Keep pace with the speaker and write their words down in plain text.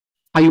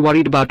Are you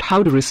worried about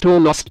how to restore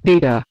lost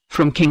data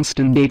from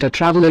Kingston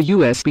DataTraveler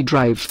USB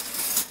drive?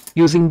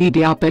 Using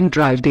DDR pen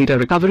drive data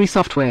recovery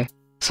software,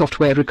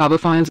 recover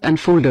files and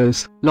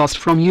folders lost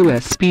from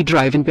USB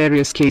drive in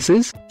various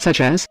cases, such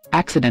as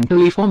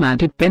accidentally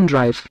formatted pen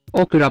drive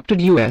or corrupted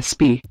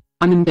USB,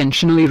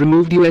 unintentionally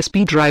removed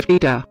USB drive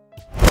data.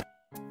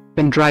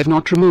 Pen drive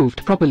not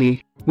removed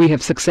properly. We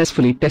have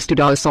successfully tested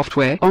our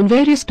software on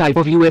various type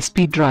of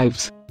USB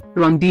drives.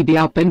 Run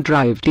DDR pen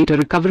drive data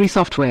recovery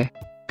software.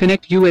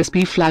 Connect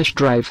USB flash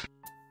drive.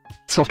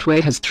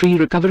 Software has 3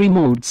 recovery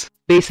modes: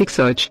 basic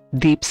search,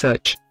 deep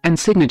search, and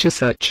signature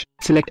search.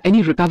 Select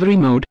any recovery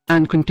mode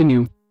and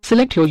continue.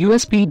 Select your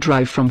USB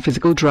drive from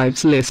physical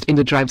drives list in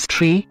the drives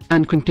tree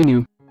and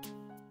continue.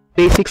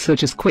 Basic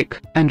search is quick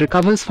and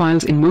recovers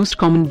files in most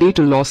common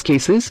data loss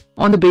cases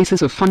on the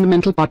basis of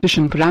fundamental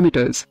partition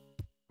parameters.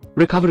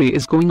 Recovery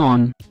is going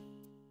on.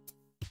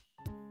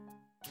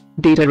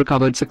 Data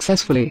recovered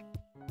successfully.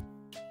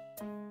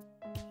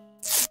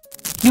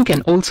 You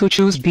can also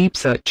choose deep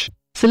search.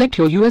 Select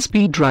your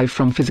USB drive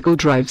from physical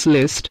drives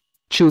list.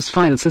 Choose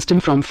file system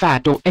from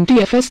FAT or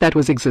NTFS that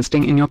was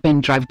existing in your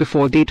pen drive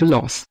before data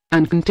loss,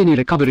 and continue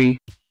recovery.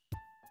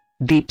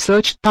 Deep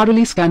search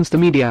thoroughly scans the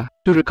media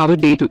to recover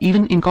data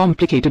even in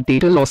complicated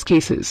data loss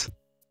cases.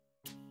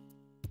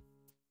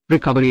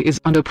 Recovery is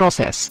under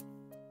process.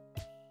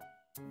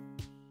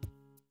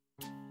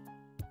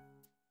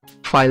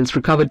 Files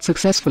recovered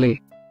successfully.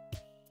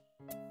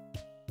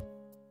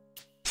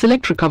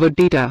 Select recovered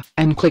data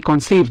and click on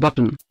Save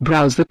button.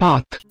 Browse the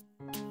path.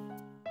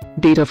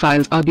 Data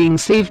files are being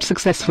saved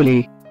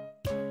successfully.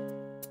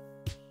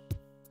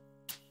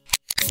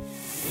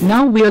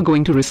 Now we are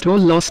going to restore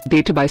lost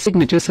data by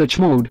signature search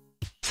mode.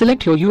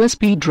 Select your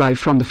USB drive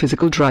from the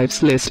physical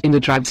drives list in the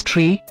drives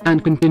tree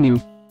and continue.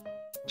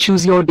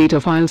 Choose your data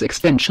files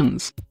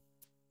extensions.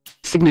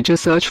 Signature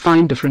search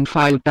find different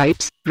file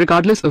types,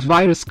 regardless of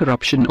virus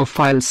corruption or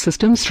file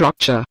system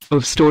structure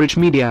of storage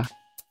media.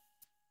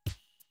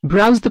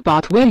 Browse the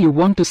path where you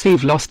want to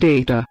save lost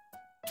data.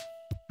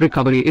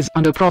 Recovery is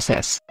under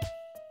process.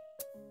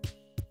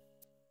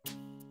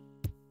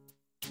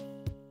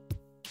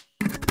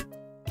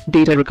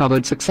 Data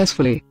recovered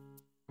successfully.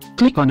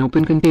 Click on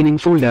Open Containing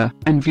Folder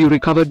and view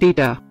recovered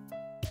data.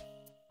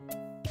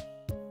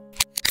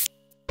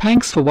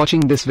 Thanks for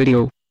watching this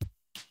video.